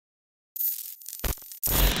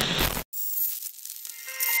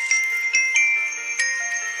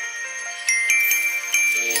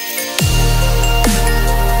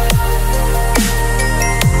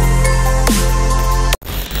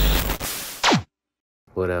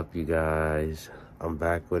What up, you guys? I'm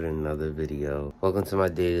back with another video. Welcome to my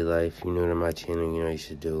daily life. If you're new to my channel, you know what you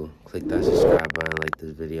should do. Click that subscribe button, like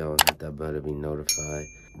this video, and hit that bell to be notified.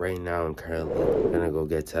 Right now, I'm currently gonna go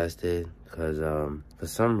get tested because for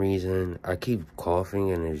some reason I keep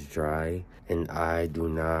coughing and it's dry, and I do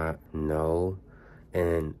not know.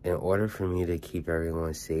 And in order for me to keep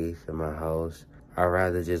everyone safe in my house, I'd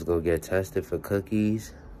rather just go get tested for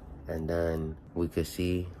cookies and then we could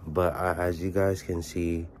see. But as you guys can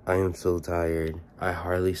see, I am so tired. I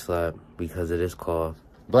hardly slept because of this cough.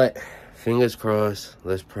 But fingers crossed,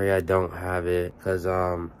 let's pray I don't have it, because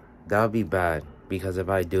that would be bad. Because if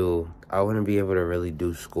I do, I wouldn't be able to really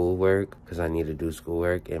do schoolwork, because I need to do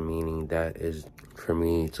schoolwork, and meaning that is for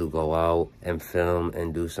me to go out and film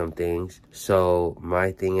and do some things. So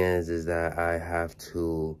my thing is that I have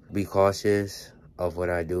to be cautious of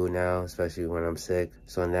what I do now, especially when I'm sick.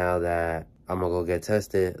 So now that I'm gonna go get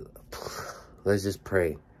tested, let's just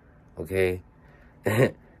pray, okay?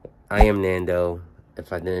 I am Nando.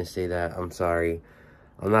 If I didn't say that, I'm sorry.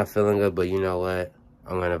 I'm not feeling good, but you know what?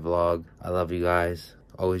 I'm gonna vlog. I love you guys.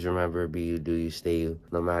 Always remember, be you, do you, stay you,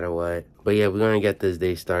 no matter what. But yeah, we're gonna get this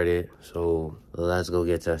day started, so let's go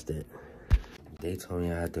get tested. They told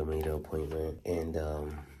me I had to make an appointment, and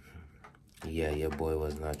yeah, your boy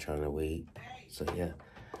was not trying to wait. So yeah,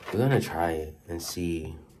 we're gonna try it and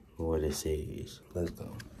see what it says. Let's go.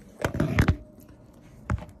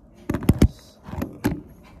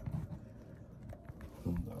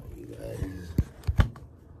 Hold on, you guys.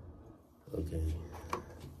 Okay.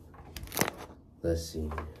 Let's see.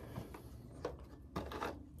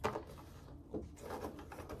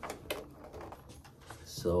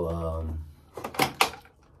 So,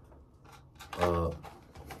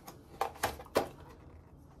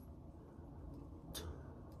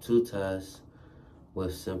 two tests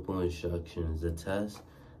with simple instructions. The test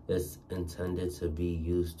is intended to be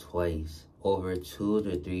used twice over 2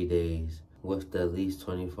 to 3 days with at least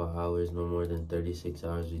 24 hours, no more than 36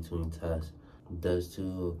 hours between tests. Does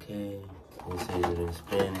two, okay. It says it in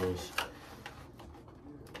Spanish.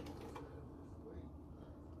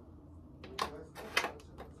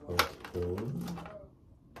 Okay.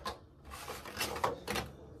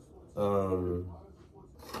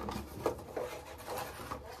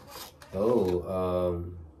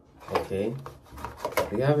 Okay.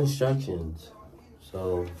 We have instructions.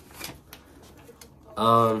 So,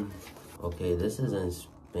 okay, this is in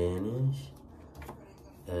Spanish,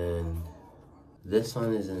 and this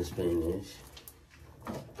one is in Spanish.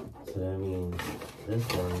 So that means this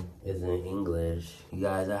one is in English. You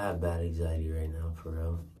guys, I have bad anxiety right now, for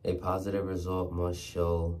real. A positive result must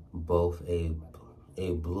show both a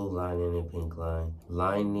blue line and a pink line.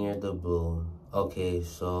 Line near the blue. Okay,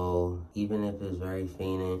 so even if it's very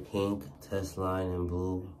faint and pink, test line and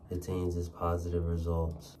blue contains its positive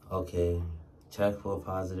results. Okay, check for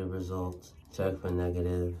positive results, check for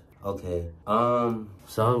negative. Okay, so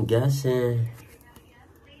I'm guessing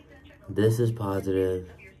this is positive,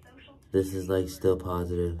 this is like still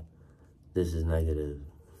positive, this is negative,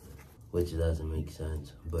 which doesn't make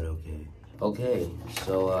sense, but okay. Okay,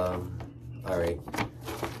 so, all right,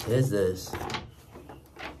 here's this.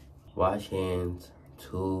 Wash hands,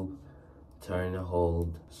 tube, turn and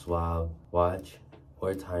hold, swab, watch,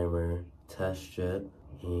 or timer, test strip,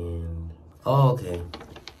 and, oh, okay.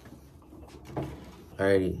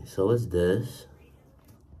 Alrighty, so it's this,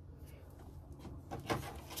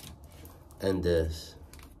 and this.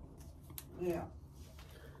 Yeah.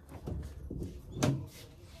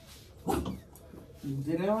 You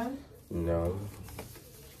did that one? No.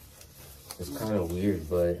 It's kind of weird,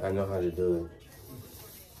 but I know how to do it.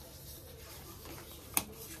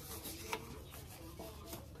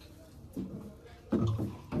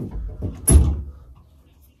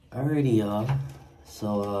 Alrighty, y'all.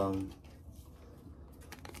 So,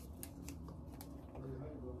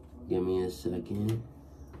 give me a second.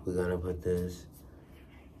 We're gonna put this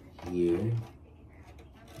here.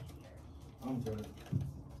 I'm good.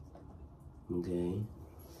 Okay.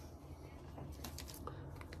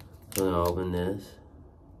 I'm gonna open this.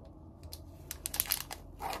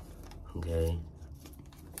 Okay.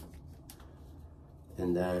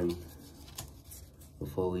 And then,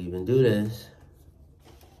 before we even do this,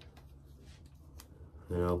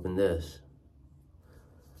 I'm gonna open this,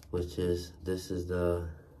 which is, this is the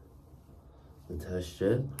test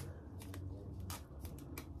strip.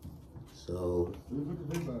 So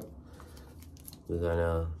we're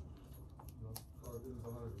gonna,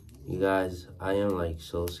 you guys, I am like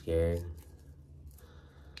so scared.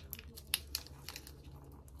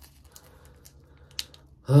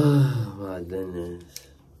 Oh my goodness.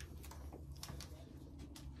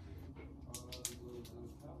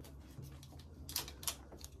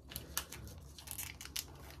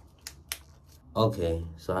 Okay,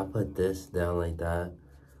 so I put this down like that.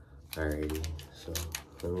 Alrighty, so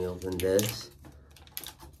let me open this.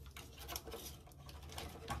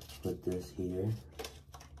 Put this here.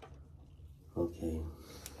 Okay.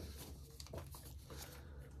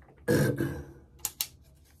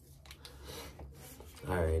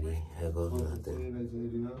 Alrighty, here goes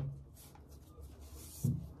nothing.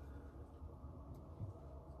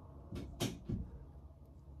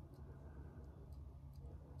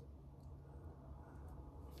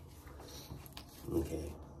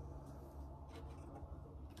 Okay.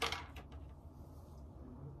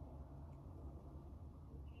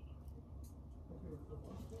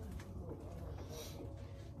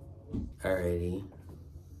 Alrighty.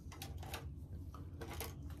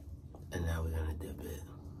 And now we're gonna dip it.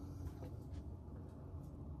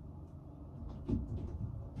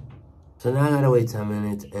 So now I gotta wait 10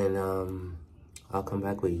 minutes and I'll come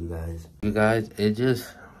back with you guys. You guys, it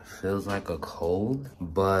just feels like a cold,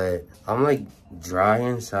 but I'm like dry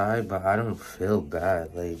inside, but I don't feel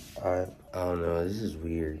bad. Like I don't know, this is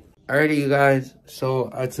weird. Alrighty, you guys,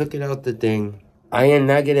 so I took it out the thing. I am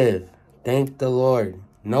negative. Thank the Lord.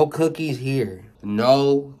 No cookies here.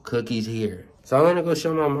 No cookies here. So I'm gonna go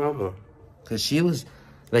show my mama. Cause she was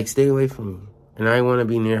like, stay away from me. And I want to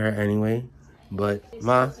be near her anyway. But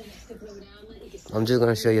Ma, I'm just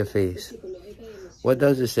gonna show your face. What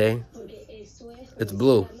does it say? It's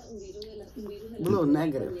blue. Blue,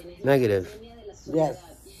 negative. Negative. Yes.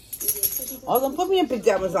 Oh, don't put me in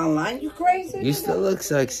pajamas online. You crazy? You still look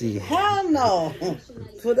sexy. Hell no.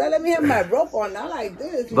 So that let me have my rope on, not like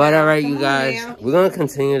this. But alright, you guys, we're gonna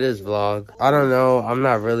continue this vlog. I don't know, I'm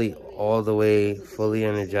not really all the way fully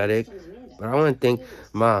energetic, but I want to think,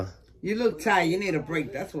 Ma. You look tired. You need a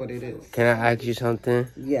break. That's what it is. Can I ask you something?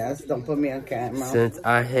 Yes. Don't put me on camera. Since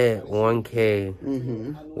I hit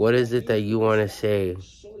 1K, what is it that you want to say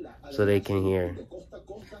so they can hear?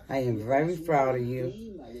 I am very proud of you.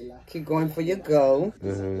 Keep going for your goal.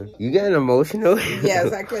 You getting emotional?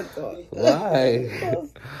 Yes, I can talk. Why?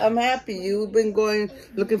 I'm happy. You've been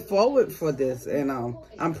looking forward for this, and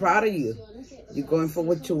I'm proud of you. You're going for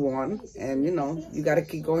what you want, and you know you got to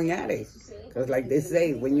keep going at it. Because like they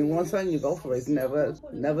say, when you want something, you go for it.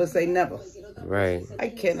 Never say never. Right. I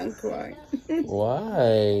cannot cry.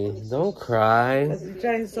 Why? Don't cry. Because you're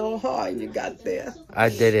trying so hard. You got there. I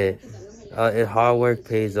did it. Hard work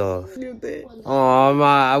pays off. You did. Oh,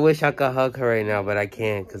 Ma, I wish I could hug her right now, but I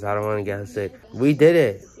can't because I don't want to get her sick. We did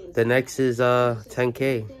it. The next is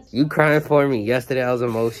 10K. You crying for me. Yesterday I was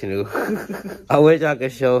emotional. I wish I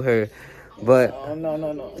could show her, but Oh,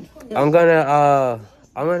 no.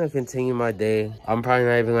 I'm gonna continue my day. I'm probably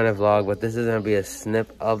not even gonna vlog, but this is gonna be a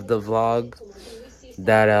snip of the vlog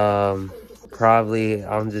that probably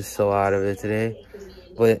I'm just so out of it today.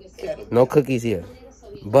 But no cookies here.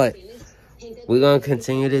 But we're gonna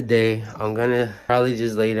continue the day. I'm gonna probably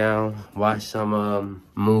just lay down, watch some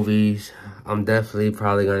movies. I'm definitely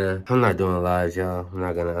probably gonna, I'm not doing lives, y'all. I'm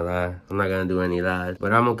not gonna lie. I'm not gonna do any lives,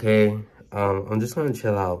 but I'm okay. I'm just gonna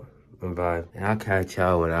chill out and vibe. And I'll catch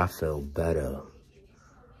y'all when I feel better.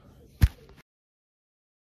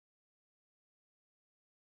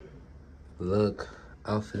 Look,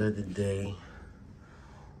 outfit of the day.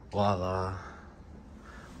 Voila.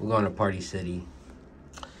 We're going to Party City.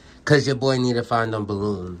 Cause your boy need to find them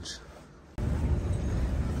balloons.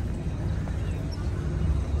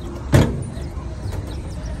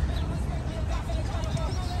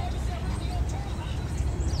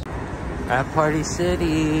 At Party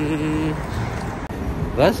City.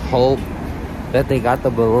 Let's hope that they got the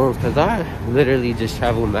balloons, cause I literally just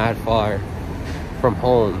traveled mad far from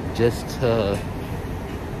home just to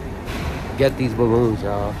get these balloons,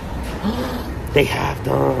 y'all. They have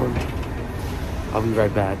them. I'll be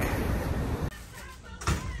right back.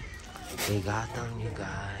 They got them, you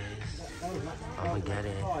guys. I'm gonna get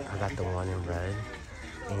it. I got the one in red,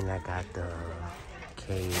 and I got the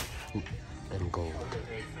K in gold.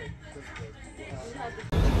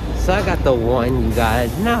 So I got the one, you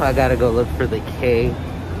guys. Now I gotta go look for the K,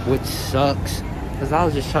 which sucks. Cause I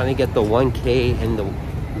was just trying to get the 1K and the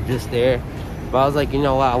just there. But I was like, you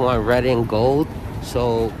know what? I want red and gold.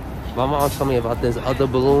 So my mom told me about this other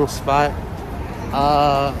balloon spot.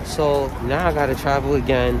 So now I gotta travel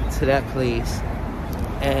again to that place.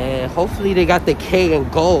 And hopefully they got the K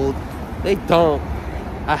and gold. They don't.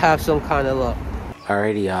 I have some kind of luck.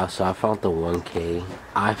 Alrighty, y'all, so I found the 1K.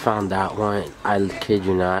 I found that one, I kid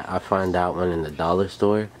you not, I found that one in the dollar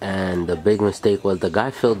store. And the big mistake was the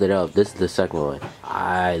guy filled it up. This is the second one.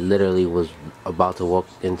 I literally was about to walk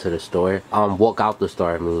into the store, walk out the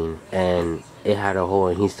store, I mean, and it had a hole,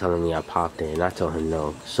 and he's telling me I popped it, and I told him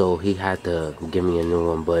no. So he had to give me a new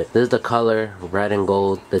one. But this is the color, red and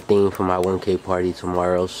gold, the theme for my 1K party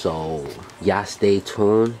tomorrow. So y'all stay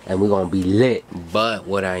tuned, and we're gonna be lit. But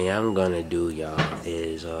what I am gonna do, y'all,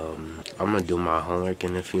 is I'm gonna do my homework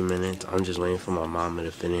in a few minutes. I'm just waiting for my mama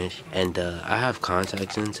to finish. And I have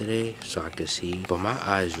contacts in today so I can see. But my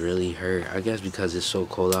eyes really hurt. I guess because it's so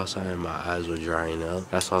cold outside and my eyes were drying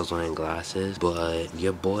up. That's why I was wearing glasses. But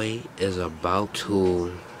your boy is about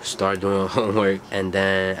to start doing homework, and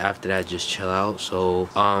then after that just chill out. So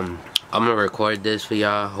I'm gonna record this for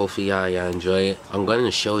y'all. Hopefully y'all enjoy it. I'm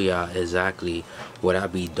gonna show y'all exactly what I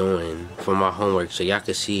be doing for my homework, so y'all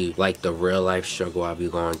can see like the real life struggle I be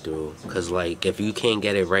going through. Cause like if you can't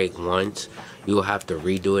get it right once, you will have to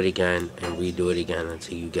redo it again and redo it again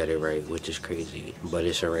until you get it right, which is crazy. But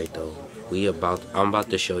it's alright though. I'm about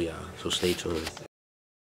to show y'all, so stay tuned.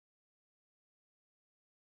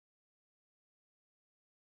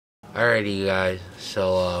 Alrighty, you guys,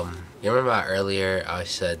 so you remember earlier I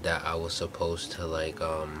said that I was supposed to like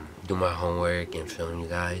do my homework and film you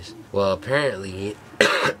guys? Well, apparently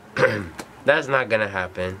that's not gonna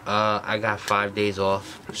happen. I got 5 days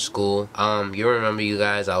off school. You remember, you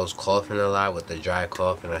guys, I was coughing a lot with the dry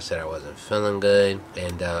cough, and I said I wasn't feeling good,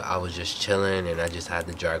 and I was just chilling, and I just had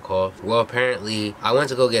the dry cough. Well, apparently I went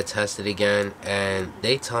to go get tested again, and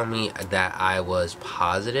they told me that I was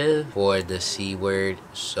positive for the C word.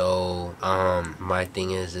 So my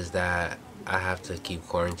thing is that I have to keep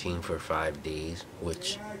quarantined for 5 days,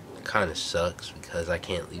 which kind of sucks because I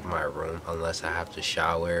can't leave my room unless I have to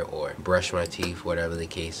shower or brush my teeth, whatever the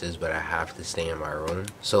case is, but I have to stay in my room.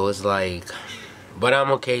 So it's like, but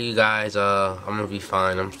I'm okay, you guys. I'm gonna be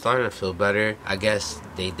fine. I'm starting to feel better. I guess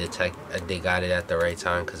they got it at the right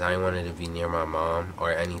time, because I didn't want it to be near my mom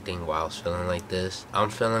or anything while I was feeling like this.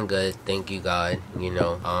 I'm feeling good, thank you God. You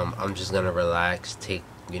know, I'm just gonna relax, take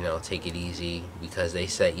it easy, because they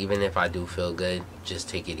said even if I do feel good, just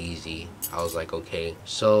take it easy. I was like, okay.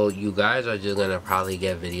 So you guys are just gonna probably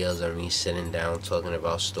get videos of me sitting down talking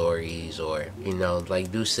about stories, or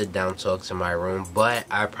like do sit down talks in my room. But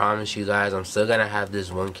I promise you guys, I'm still gonna have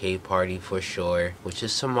this 1K party for sure, which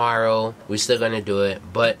is tomorrow. We're still gonna do it,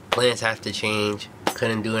 but plans have to change.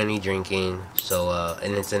 Couldn't do any drinking, so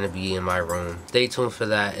and it's gonna be in my room. Stay tuned for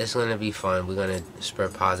that. It's gonna be fun. We're gonna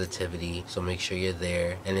spread positivity, so make sure you're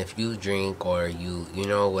there. And if you drink, or you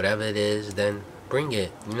know, whatever it is, then bring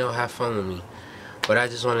it, have fun with me. But I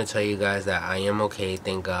just want to tell you guys that I am okay,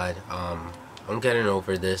 thank God. I'm getting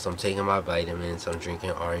over this. I'm taking my vitamins. I'm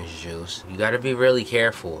drinking orange juice. You gotta be really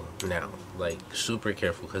careful now, like super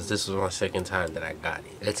careful, because this was my second time that I got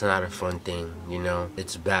it. It's not a fun thing,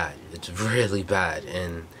 it's bad. It's really bad.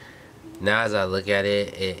 And now as I look at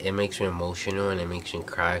it, it makes me emotional, and it makes me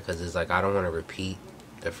cry, because it's like I don't want to repeat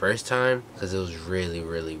the first time, because it was really,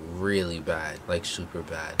 really, really bad, like super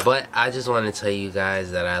bad. But I just want to tell you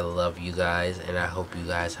guys that I love you guys, and I hope you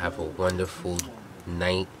guys have a wonderful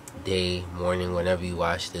night, day, morning, whenever you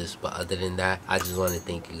watch this. But other than that, I just want to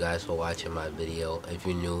thank you guys for watching my video. If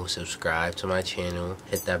you're new, subscribe to my channel,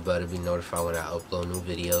 hit that bell to be notified when I upload new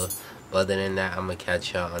videos. But other than that, I'm gonna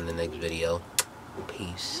catch y'all on the next video.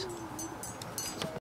 Peace.